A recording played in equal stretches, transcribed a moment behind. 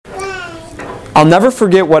I'll never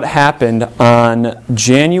forget what happened on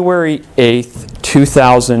January 8th,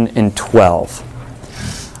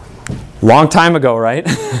 2012. Long time ago, right?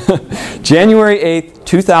 January 8th,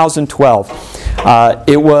 2012.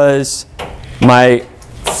 It was my end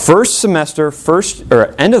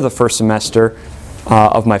of the first semester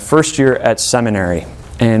of my first year at seminary.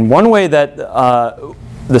 And one way that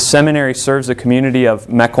the seminary serves the community of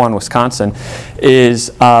Mequon, Wisconsin is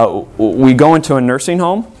we go into a nursing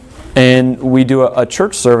home and we do a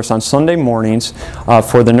church service on Sunday mornings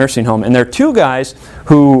for the nursing home. And there are two guys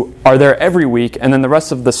who are there every week, and then the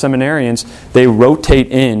rest of the seminarians, they rotate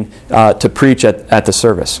in to preach at the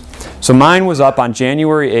service. So mine was up on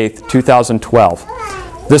January 8th, 2012.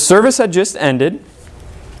 The service had just ended,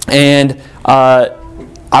 and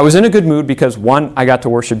I was in a good mood because, one, I got to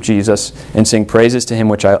worship Jesus and sing praises to Him,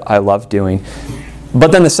 which I love doing.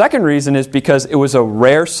 But then the second reason is because it was a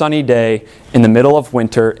rare sunny day in the middle of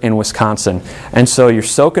winter in Wisconsin. And so you're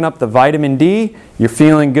soaking up the vitamin D, you're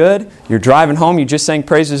feeling good, you're driving home, you just sang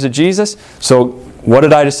praises to Jesus. So what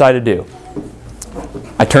did I decide to do?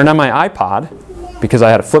 I turned on my iPod, because I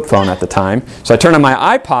had a flip phone at the time. So I turned on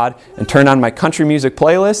my iPod and turned on my country music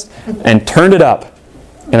playlist and turned it up.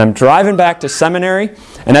 And I'm driving back to seminary,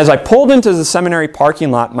 and as I pulled into the seminary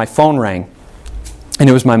parking lot, my phone rang. And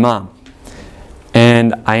it was my mom.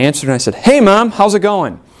 And I answered and I said, "Hey Mom, how's it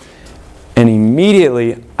going?" And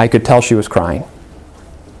immediately I could tell she was crying.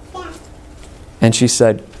 And she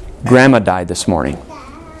said, "Grandma died this morning."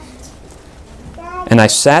 And I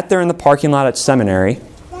sat there in the parking lot at seminary,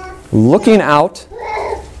 looking out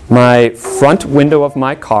my front window of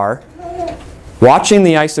my car, watching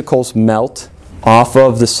the icicles melt off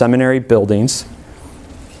of the seminary buildings,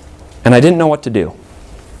 and I didn't know what to do.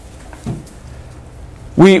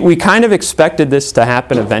 We kind of expected this to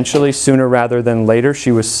happen eventually, sooner rather than later.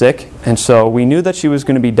 She was sick, and so we knew that she was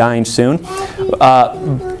going to be dying soon.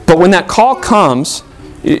 But when that call comes,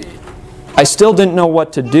 I still didn't know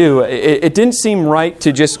what to do. It didn't seem right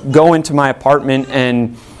to just go into my apartment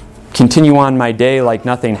and continue on my day like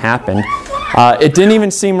nothing happened. It didn't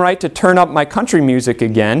even seem right to turn up my country music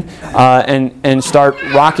again and start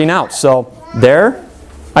rocking out. So there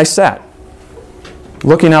I sat,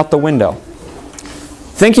 looking out the window,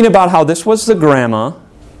 thinking about how this was the grandma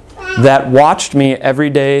that watched me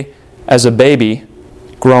every day as a baby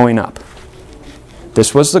growing up.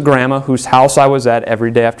 This was the grandma whose house I was at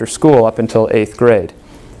every day after school up until 8th grade.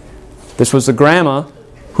 This was the grandma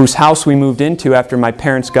whose house we moved into after my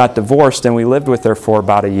parents got divorced and we lived with her for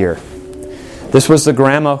about a year. This was the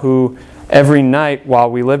grandma who every night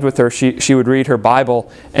while we lived with her, she would read her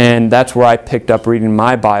Bible, and that's where I picked up reading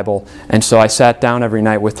my Bible. And so I sat down every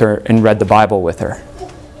night with her and read the Bible with her.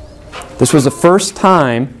 This was the first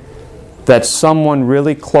time that someone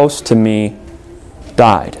really close to me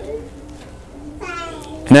died.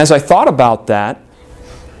 And as I thought about that,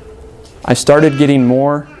 I started getting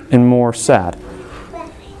more and more sad.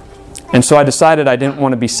 And so I decided I didn't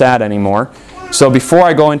want to be sad anymore. So before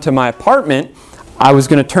I go into my apartment, I was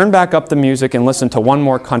going to turn back up the music and listen to one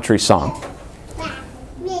more country song.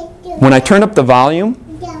 When I turned up the volume,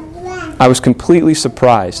 I was completely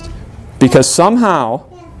surprised because somehow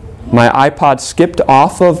my iPod skipped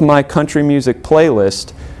off of my country music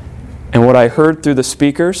playlist, and what I heard through the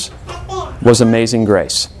speakers was Amazing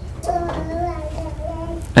Grace.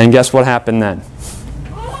 And guess what happened then?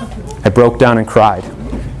 I broke down and cried.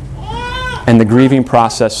 And the grieving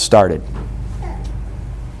process started.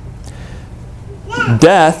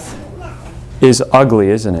 Death is ugly,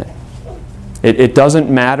 isn't it? It doesn't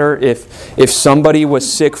matter if somebody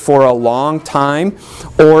was sick for a long time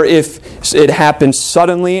or if it happens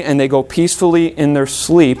suddenly and they go peacefully in their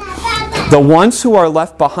sleep. The ones who are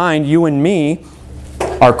left behind, you and me,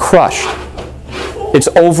 are crushed. It's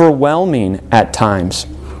overwhelming at times.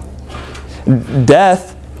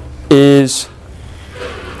 Death is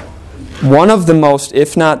one of the most,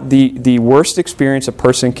 if not the worst experience a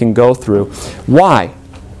person can go through. Why?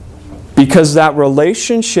 Because that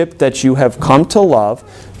relationship that you have come to love,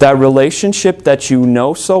 that relationship that you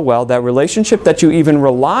know so well, that relationship that you even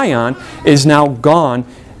rely on is now gone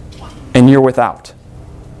and you're without.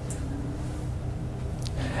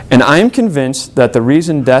 And I am convinced that the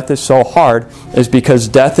reason death is so hard is because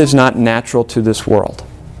death is not natural to this world.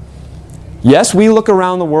 Yes, we look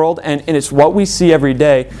around the world and it's what we see every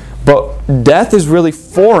day, but death is really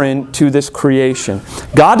foreign to this creation.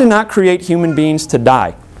 God did not create human beings to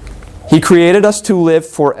die. He created us to live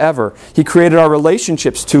forever. He created our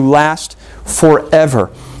relationships to last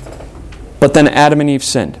forever. But then Adam and Eve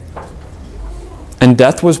sinned. And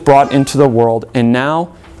death was brought into the world, and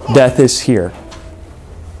now death is here.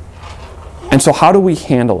 And so how do we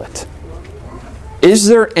handle it? is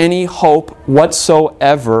there any hope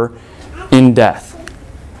whatsoever in death?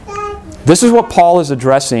 This is what Paul is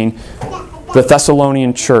addressing the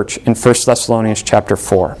Thessalonian church in 1 Thessalonians chapter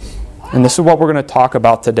 4. And this is what we're going to talk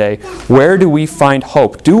about today. Where do we find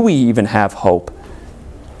hope? Do we even have hope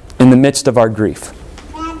in the midst of our grief?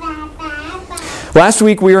 Last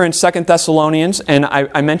week we were in 2 Thessalonians, and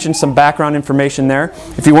I mentioned some background information there.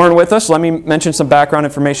 If you weren't with us, let me mention some background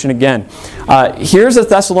information again. Here's a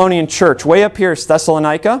Thessalonian church. Way up here is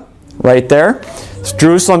Thessalonica, right there.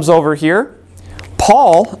 Jerusalem's over here.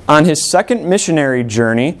 Paul, on his second missionary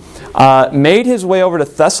journey, made his way over to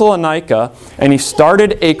Thessalonica, and he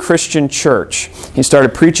started a Christian church. He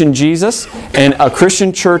started preaching Jesus, and a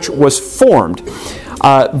Christian church was formed.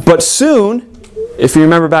 But soon, if you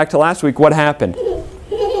remember back to last week, what happened?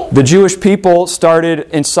 The Jewish people started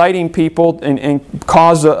inciting people and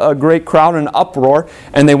caused a great crowd and uproar,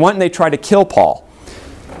 and they went and they tried to kill Paul.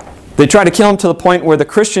 They tried to kill him to the point where the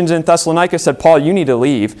Christians in Thessalonica said, Paul, you need to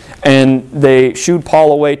leave. And they shooed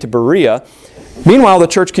Paul away to Berea. Meanwhile, the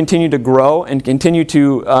church continued to grow and continued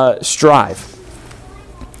to strive.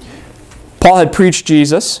 Paul had preached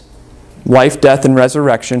Jesus, life, death, and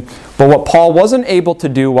resurrection. But what Paul wasn't able to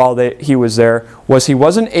do while he was there was he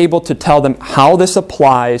wasn't able to tell them how this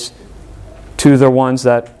applies to the ones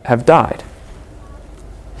that have died.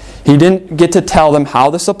 He didn't get to tell them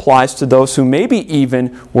how this applies to those who maybe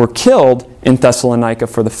even were killed in Thessalonica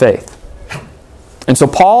for the faith. And so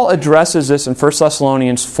Paul addresses this in 1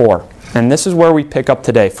 Thessalonians 4. And this is where we pick up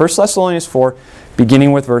today. 1 Thessalonians 4,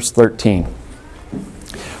 beginning with verse 13.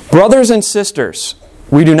 Brothers and sisters,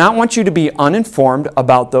 we do not want you to be uninformed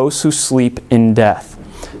about those who sleep in death,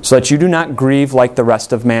 so that you do not grieve like the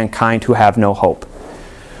rest of mankind who have no hope.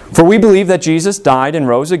 For we believe that Jesus died and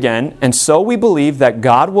rose again, and so we believe that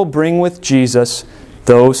God will bring with Jesus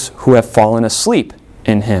those who have fallen asleep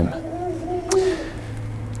in Him.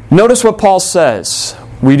 Notice what Paul says.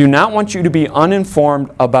 We do not want you to be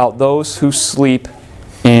uninformed about those who sleep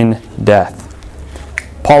in death.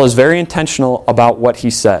 Paul is very intentional about what he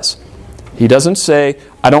says. He doesn't say,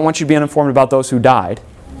 I don't want you to be uninformed about those who died,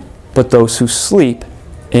 but those who sleep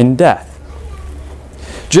in death.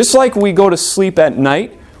 Just like we go to sleep at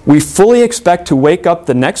night, we fully expect to wake up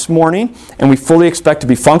the next morning, and we fully expect to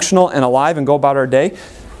be functional and alive and go about our day.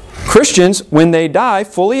 Christians, when they die,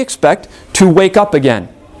 fully expect to wake up again.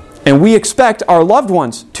 And we expect our loved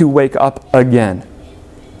ones to wake up again.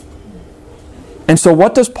 And so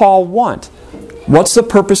what does Paul want? What's the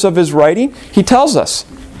purpose of his writing? He tells us,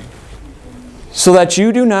 so that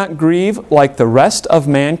you do not grieve like the rest of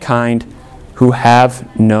mankind who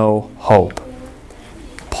have no hope.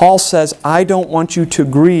 Paul says, I don't want you to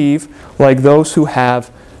grieve like those who have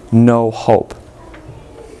no hope.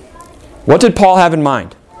 What did Paul have in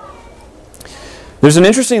mind? There's an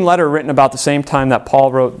interesting letter written about the same time that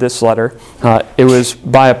Paul wrote this letter. It was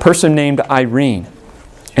by a person named Irene.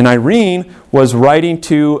 And Irene was writing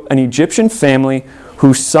to an Egyptian family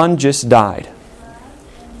whose son just died.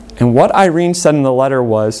 And what Irene said in the letter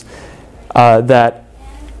was that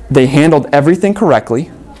they handled everything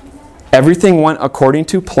correctly. Everything went according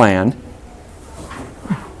to plan.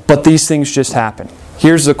 But these things just happened.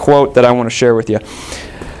 Here's the quote that I want to share with you.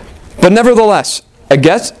 But nevertheless,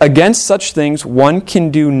 against such things one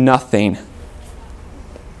can do nothing.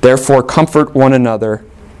 Therefore comfort one another.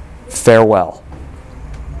 Farewell.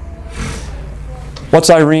 What's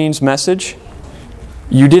Irene's message?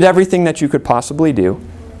 You did everything that you could possibly do.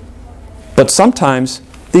 But sometimes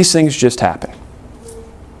these things just happen.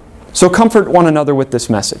 So comfort one another with this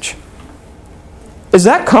message. Is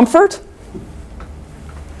that comfort?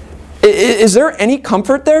 Is there any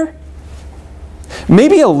comfort there?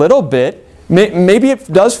 Maybe a little bit. Maybe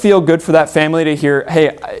it does feel good for that family to hear,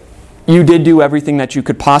 hey, you did do everything that you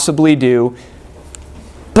could possibly do.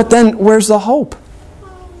 But then where's the hope?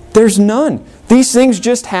 There's none. These things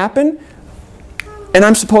just happen, and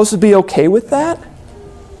I'm supposed to be okay with that?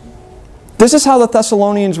 This is how the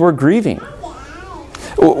Thessalonians were grieving.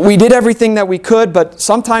 We did everything that we could, but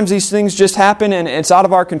sometimes these things just happen and it's out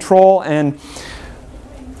of our control, and,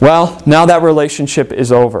 well, now that relationship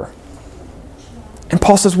is over. And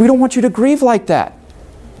Paul says, we don't want you to grieve like that.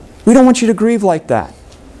 We don't want you to grieve like that.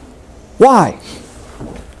 Why?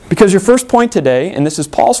 Because your first point today, and this is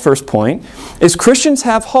Paul's first point, is Christians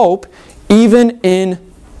have hope even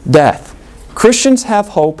in death. Christians have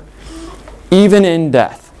hope even in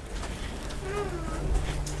death.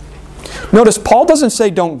 Notice, Paul doesn't say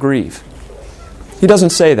don't grieve. He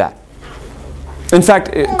doesn't say that. In fact,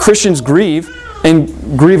 Christians grieve,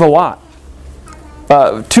 and grieve a lot.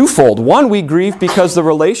 Twofold. One, we grieve because the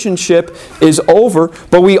relationship is over,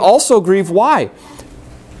 but we also grieve why?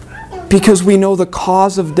 because we know the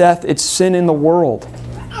cause of death, it's sin in the world.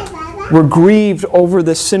 We're grieved over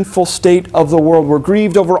the sinful state of the world. We're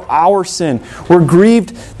grieved over our sin. We're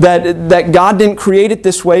grieved that God didn't create it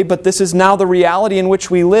this way, but this is now the reality in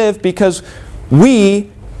which we live because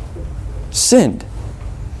we sinned.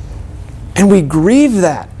 And we grieve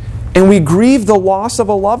that. And we grieve the loss of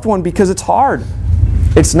a loved one because it's hard.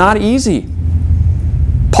 It's not easy.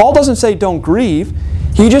 Paul doesn't say don't grieve.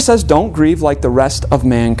 He just says don't grieve like the rest of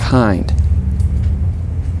mankind.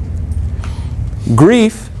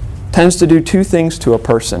 Grief tends to do two things to a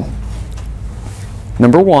person.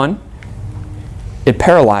 Number one, it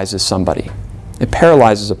paralyzes somebody. It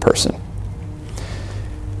paralyzes a person.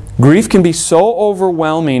 Grief can be so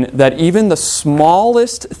overwhelming that even the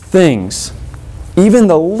smallest things, even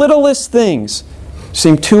the littlest things,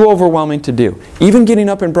 seem too overwhelming to do. Even getting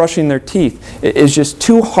up and brushing their teeth is just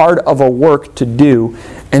too hard of a work to do,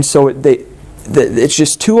 and so it's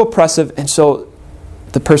just too oppressive, and so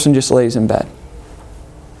the person just lays in bed.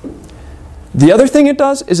 The other thing it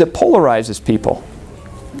does is it polarizes people.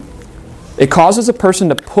 It causes a person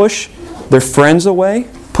to push their friends away,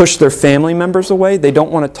 push their family members away. They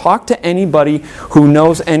don't want to talk to anybody who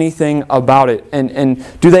knows anything about it. And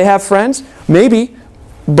do they have friends? Maybe,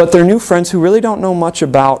 but they're new friends who really don't know much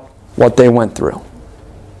about what they went through.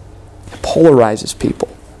 It polarizes people.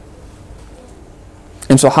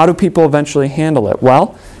 And so how do people eventually handle it? Well,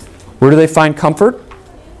 where do they find comfort?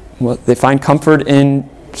 Well, they find comfort in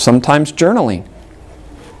sometimes journaling.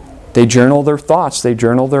 They journal their thoughts. They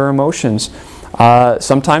journal their emotions.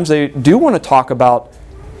 Sometimes they do want to talk about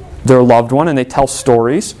their loved one and they tell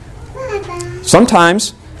stories.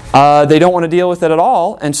 Sometimes they don't want to deal with it at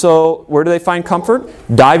all. And so where do they find comfort?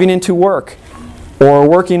 Diving into work or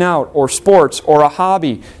working out or sports or a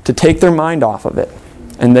hobby to take their mind off of it.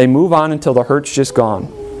 And they move on until the hurt's just gone.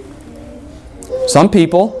 Some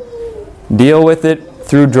people deal with it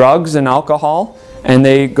through drugs and alcohol, and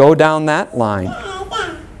they go down that line.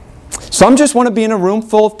 Some just want to be in a room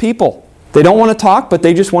full of people. They don't want to talk, but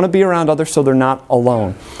they just want to be around others so they're not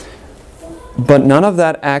alone. But none of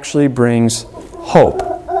that actually brings hope,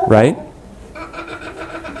 right?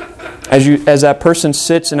 As that person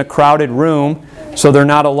sits in a crowded room so they're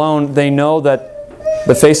not alone, they know that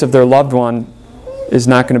the face of their loved one is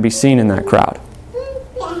not going to be seen in that crowd.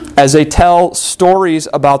 As they tell stories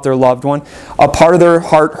about their loved one, a part of their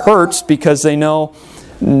heart hurts because they know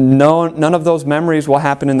none of those memories will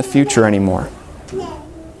happen in the future anymore.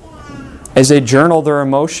 As they journal their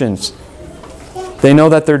emotions, they know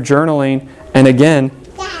that they're journaling, and again,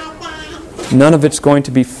 none of it's going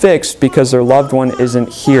to be fixed because their loved one isn't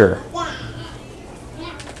here.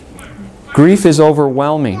 Grief is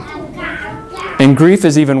overwhelming. And grief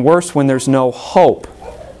is even worse when there's no hope.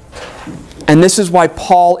 And this is why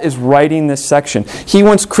Paul is writing this section. He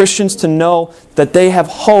wants Christians to know that they have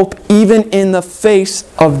hope even in the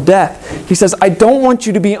face of death. He says, I don't want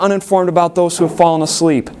you to be uninformed about those who have fallen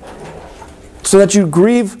asleep, so that you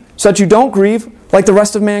don't grieve like the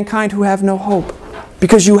rest of mankind who have no hope.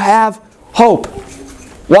 Because you have hope.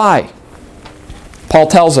 Why? Paul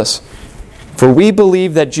tells us, for we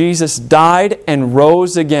believe that Jesus died and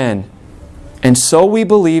rose again. And so we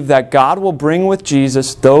believe that God will bring with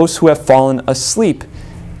Jesus those who have fallen asleep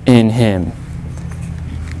in Him.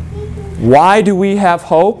 Why do we have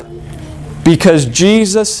hope? Because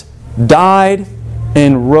Jesus died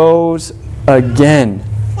and rose again.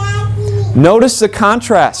 Notice the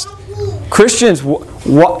contrast. Christians,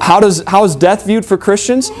 how is death viewed for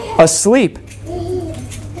Christians? Asleep.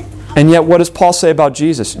 And yet what does Paul say about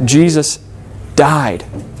Jesus? Jesus died.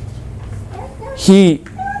 He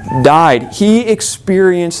died. He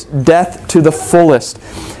experienced death to the fullest.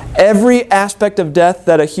 Every aspect of death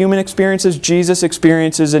that a human experiences, Jesus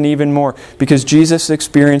experiences, and even more, because Jesus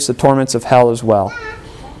experienced the torments of hell as well.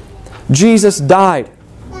 Jesus died.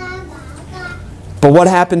 But what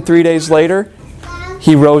happened 3 days later?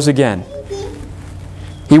 He rose again.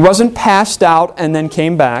 He wasn't passed out and then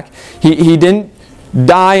came back. He didn't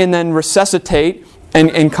die and then resuscitate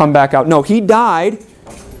and come back out. No, He died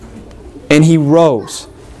and He rose.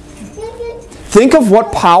 Think of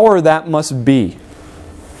what power that must be.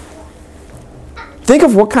 Think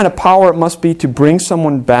of what kind of power it must be to bring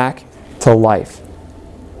someone back to life.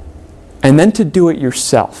 And then to do it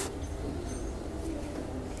yourself.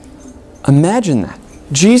 Imagine that.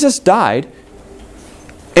 Jesus died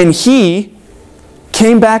and He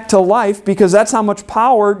came back to life because that's how much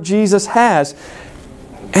power Jesus has.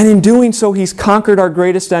 And in doing so, He's conquered our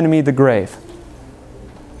greatest enemy, the grave.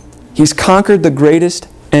 He's conquered the greatest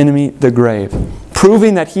enemy, the grave,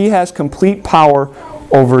 proving that He has complete power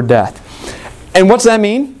over death. And what's that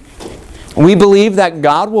mean? We believe that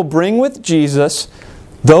God will bring with Jesus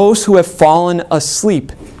those who have fallen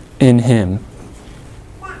asleep in Him.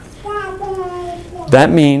 That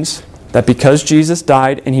means that because Jesus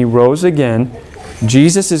died and He rose again,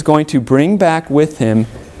 Jesus is going to bring back with Him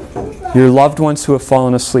your loved ones who have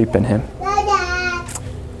fallen asleep in Him.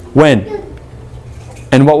 When?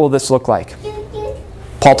 And what will this look like?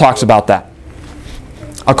 Paul talks about that.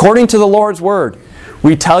 According to the Lord's Word,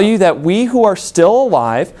 we tell you that we who are still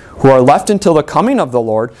alive, who are left until the coming of the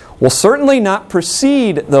Lord, will certainly not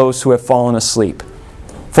precede those who have fallen asleep.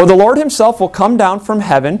 For the Lord Himself will come down from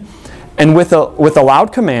heaven, and with a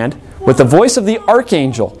loud command, with the voice of the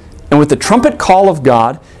archangel, and with the trumpet call of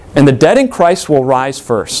God, and the dead in Christ will rise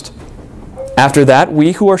first. After that,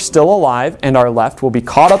 we who are still alive and are left will be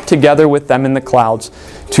caught up together with them in the clouds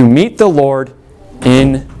to meet the Lord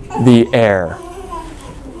in the air.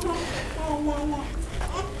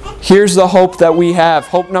 Here's the hope that we have.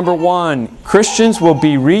 Hope number 1. Christians will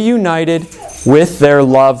be reunited with their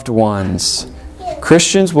loved ones.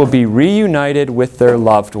 Christians will be reunited with their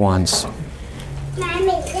loved ones.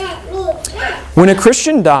 When a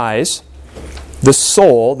Christian dies, the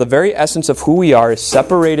soul, the very essence of who we are, is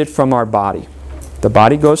separated from our body. The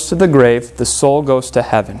body goes to the grave, the soul goes to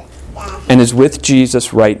heaven, and is with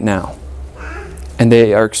Jesus right now. And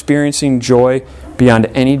they are experiencing joy beyond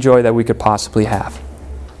any joy that we could possibly have.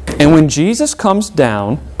 And when Jesus comes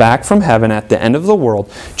down back from heaven at the end of the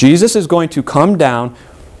world, Jesus is going to come down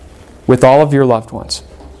with all of your loved ones.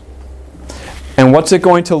 And what's it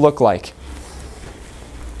going to look like?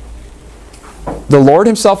 The Lord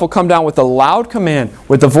Himself will come down with a loud command,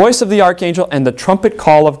 with the voice of the archangel and the trumpet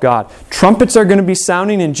call of God. Trumpets are going to be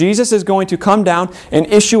sounding, and Jesus is going to come down and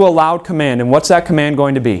issue a loud command. And what's that command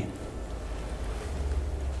going to be?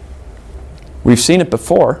 We've seen it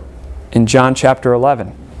before in John chapter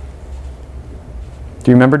 11. Do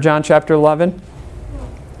you remember John chapter 11?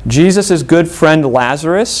 Jesus' good friend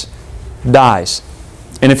Lazarus dies.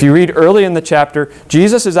 And if you read early in the chapter,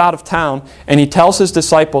 Jesus is out of town and He tells His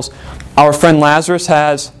disciples, our friend Lazarus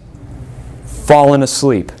has fallen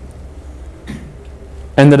asleep.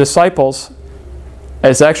 And the disciples,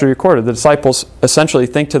 it's actually recorded, the disciples essentially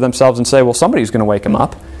think to themselves and say, well, somebody's going to wake him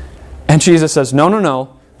up. And Jesus says,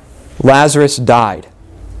 no, Lazarus died.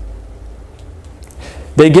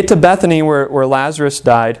 They get to Bethany where Lazarus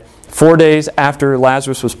died 4 days after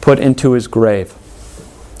Lazarus was put into his grave.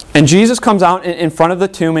 And Jesus comes out in front of the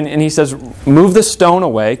tomb and He says, move the stone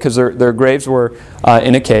away, because their graves were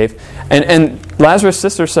in a cave. And Lazarus'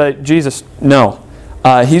 sister said, Jesus, no.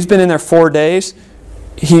 He's been in there 4 days.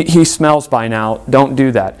 He smells by now. Don't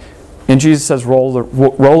do that. And Jesus says, roll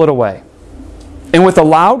it away. And with a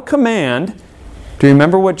loud command, do you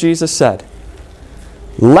remember what Jesus said?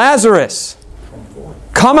 Lazarus,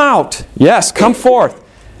 come out. Yes, come forth.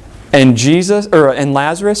 And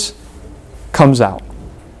Lazarus comes out.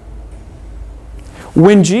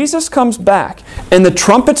 When Jesus comes back and the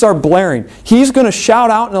trumpets are blaring, He's going to shout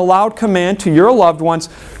out in a loud command to your loved ones,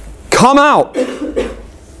 come out!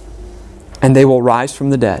 And they will rise from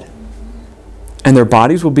the dead. And their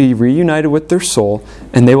bodies will be reunited with their soul,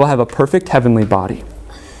 and they will have a perfect heavenly body.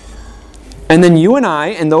 And then you and I,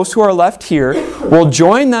 and those who are left here, will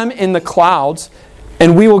join them in the clouds,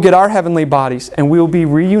 and we will get our heavenly bodies, and we will be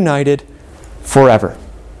reunited forever.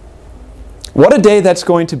 What a day that's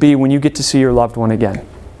going to be when you get to see your loved one again.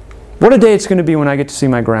 What a day it's going to be when I get to see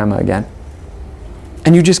my grandma again.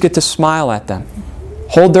 And you just get to smile at them,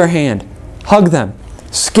 hold their hand, hug them,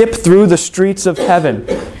 skip through the streets of heaven,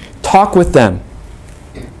 talk with them,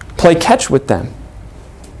 play catch with them.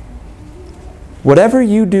 Whatever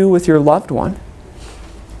you do with your loved one,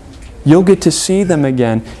 you'll get to see them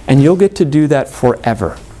again, and you'll get to do that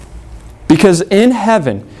forever. Because in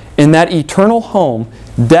heaven, in that eternal home,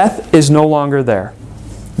 death is no longer there.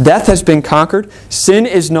 Death has been conquered. Sin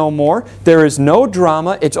is no more. There is no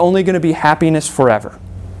drama. It's only going to be happiness forever.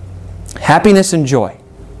 Happiness and joy.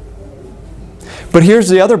 But here's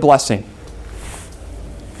the other blessing.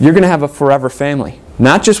 You're going to have a forever family.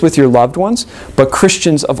 Not just with your loved ones, but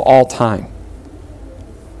Christians of all time.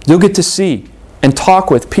 You'll get to see and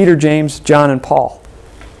talk with Peter, James, John, and Paul.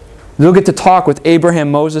 You'll get to talk with Abraham,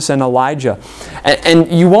 Moses, and Elijah.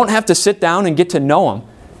 And you won't have to sit down and get to know them.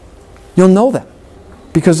 You'll know them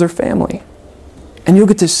because they're family. And you'll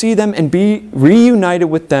get to see them and be reunited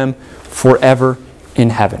with them forever in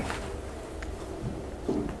heaven.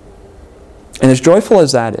 And as joyful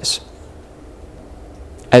as that is,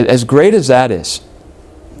 as great as that is,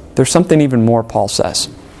 there's something even more, Paul says.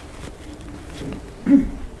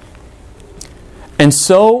 And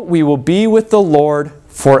so we will be with the Lord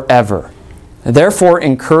forever. Therefore,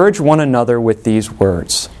 encourage one another with these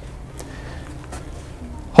words.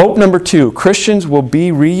 Hope number 2, Christians will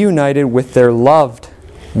be reunited with their loved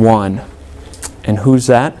one. And who's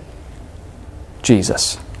that?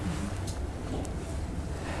 Jesus.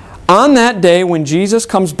 On that day when Jesus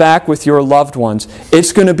comes back with your loved ones,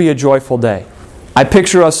 it's going to be a joyful day. I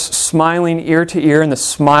picture us smiling ear to ear, and the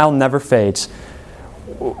smile never fades.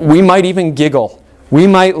 We might even giggle. We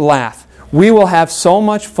might laugh. We will have so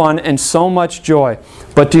much fun and so much joy.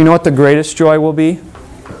 But do you know what the greatest joy will be?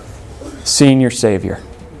 Seeing your Savior.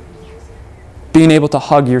 Being able to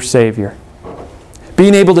hug your Savior.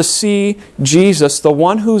 Being able to see Jesus, the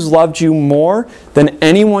one who's loved you more than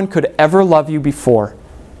anyone could ever love you before.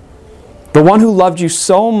 The one who loved you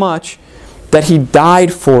so much that He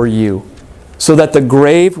died for you so that the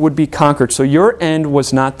grave would be conquered. So your end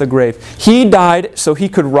was not the grave. He died so He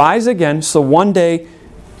could rise again, so one day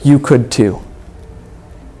you could too.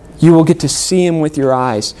 You will get to see Him with your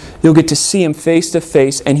eyes. You'll get to see Him face to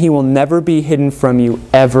face, and He will never be hidden from you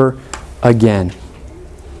ever again.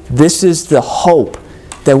 This is the hope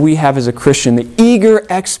that we have as a Christian, the eager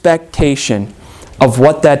expectation of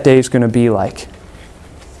what that day is going to be like.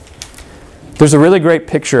 There's a really great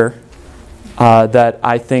picture that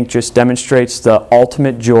I think just demonstrates the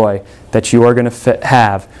ultimate joy that you are going to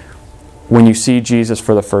have when you see Jesus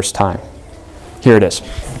for the first time. Here it is.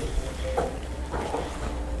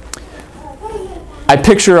 I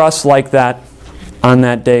picture us like that on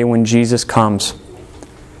that day when Jesus comes,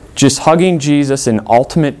 just hugging Jesus in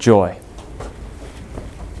ultimate joy,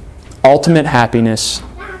 ultimate happiness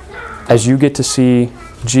as you get to see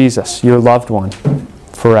Jesus, your loved one,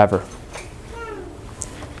 forever.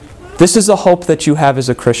 This is the hope that you have as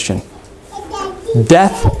a Christian.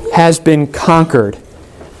 Death has been conquered,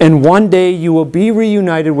 and one day you will be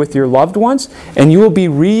reunited with your loved ones, and you will be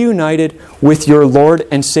reunited with your Lord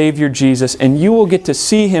and Savior Jesus, and you will get to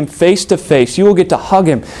see Him face to face. You will get to hug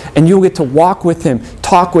Him, and you will get to walk with Him,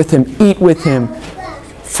 talk with Him, eat with Him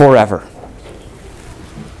forever.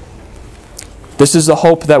 This is the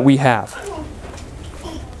hope that we have.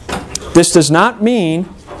 This does not mean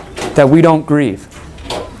that we don't grieve.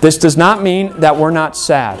 This does not mean that we're not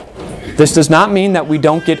sad. This does not mean that we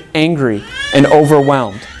don't get angry and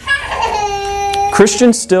overwhelmed.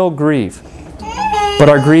 Christians still grieve, but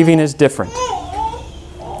our grieving is different.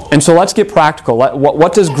 And so let's get practical.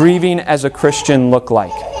 What does grieving as a Christian look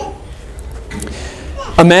like?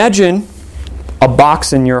 Imagine a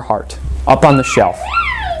box in your heart up on the shelf.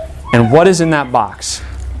 And what is in that box?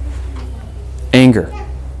 Anger,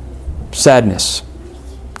 sadness,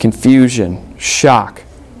 confusion, shock,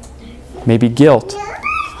 maybe guilt.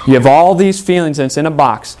 You have all these feelings and it's in a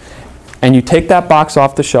box. And you take that box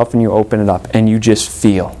off the shelf and you open it up and you just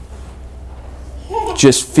feel.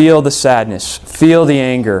 Just feel the sadness. Feel the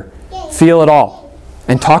anger. Feel it all.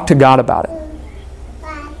 And talk to God about it.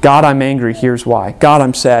 God, I'm angry. Here's why. God,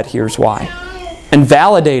 I'm sad. Here's why. And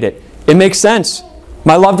validate it. It makes sense.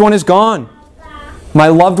 My loved one is gone. My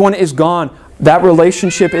loved one is gone. That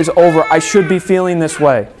relationship is over. I should be feeling this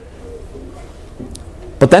way.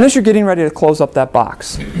 But then as you're getting ready to close up that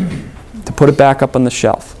box, to put it back up on the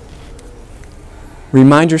shelf,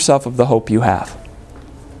 remind yourself of the hope you have.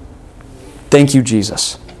 Thank you,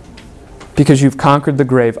 Jesus. Because you've conquered the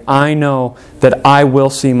grave, I know that I will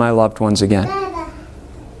see my loved ones again.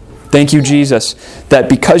 Thank you, Jesus, that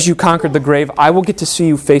because you conquered the grave, I will get to see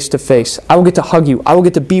you face to face. I will get to hug you. I will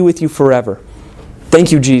get to be with you forever.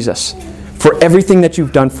 Thank you, Jesus, for everything that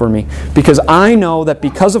you've done for me. Because I know that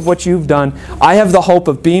because of what you've done, I have the hope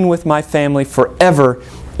of being with my family forever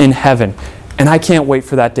in heaven. And I can't wait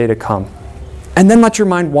for that day to come. And then let your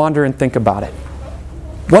mind wander and think about it.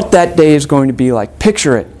 What that day is going to be like.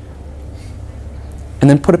 Picture it. And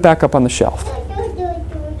then put it back up on the shelf.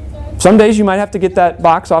 Some days you might have to get that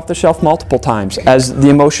box off the shelf multiple times as the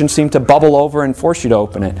emotions seem to bubble over and force you to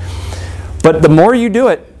open it. But the more you do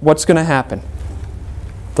it, what's going to happen?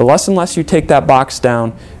 The less and less you take that box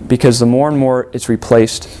down, because the more and more it's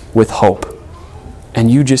replaced with hope. And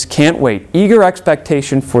you just can't wait. Eager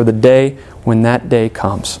expectation for the day when that day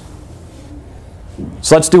comes.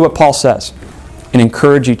 So let's do what Paul says and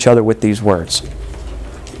encourage each other with these words.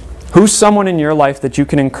 Who's someone in your life that you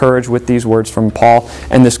can encourage with these words from Paul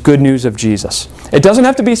and this good news of Jesus? It doesn't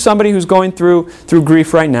have to be somebody who's going through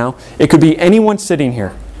grief right now. It could be anyone sitting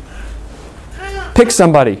here. Pick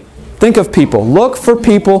somebody. Think of people. Look for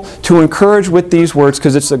people to encourage with these words,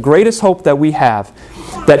 because it's the greatest hope that we have.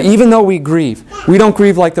 That even though we grieve, we don't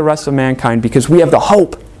grieve like the rest of mankind, because we have the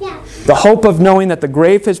hope. The hope of knowing that the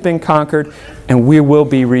grave has been conquered and we will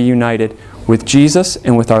be reunited with Jesus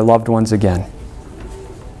and with our loved ones again.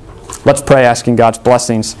 Let's pray, asking God's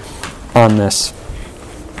blessings on this.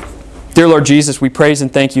 Dear Lord Jesus, we praise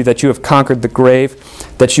and thank you that you have conquered the grave,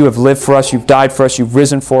 that you have lived for us, you've died for us, you've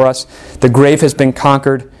risen for us. The grave has been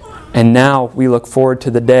conquered, and now we look forward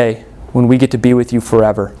to the day when we get to be with you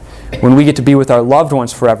forever, when we get to be with our loved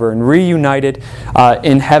ones forever and reunited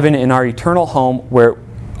in heaven in our eternal home where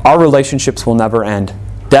our relationships will never end.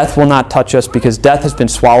 Death will not touch us because death has been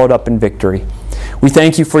swallowed up in victory. We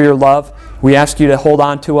thank you for your love. We ask you to hold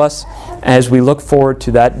on to us as we look forward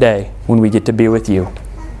to that day when we get to be with you.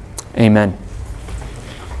 Amen.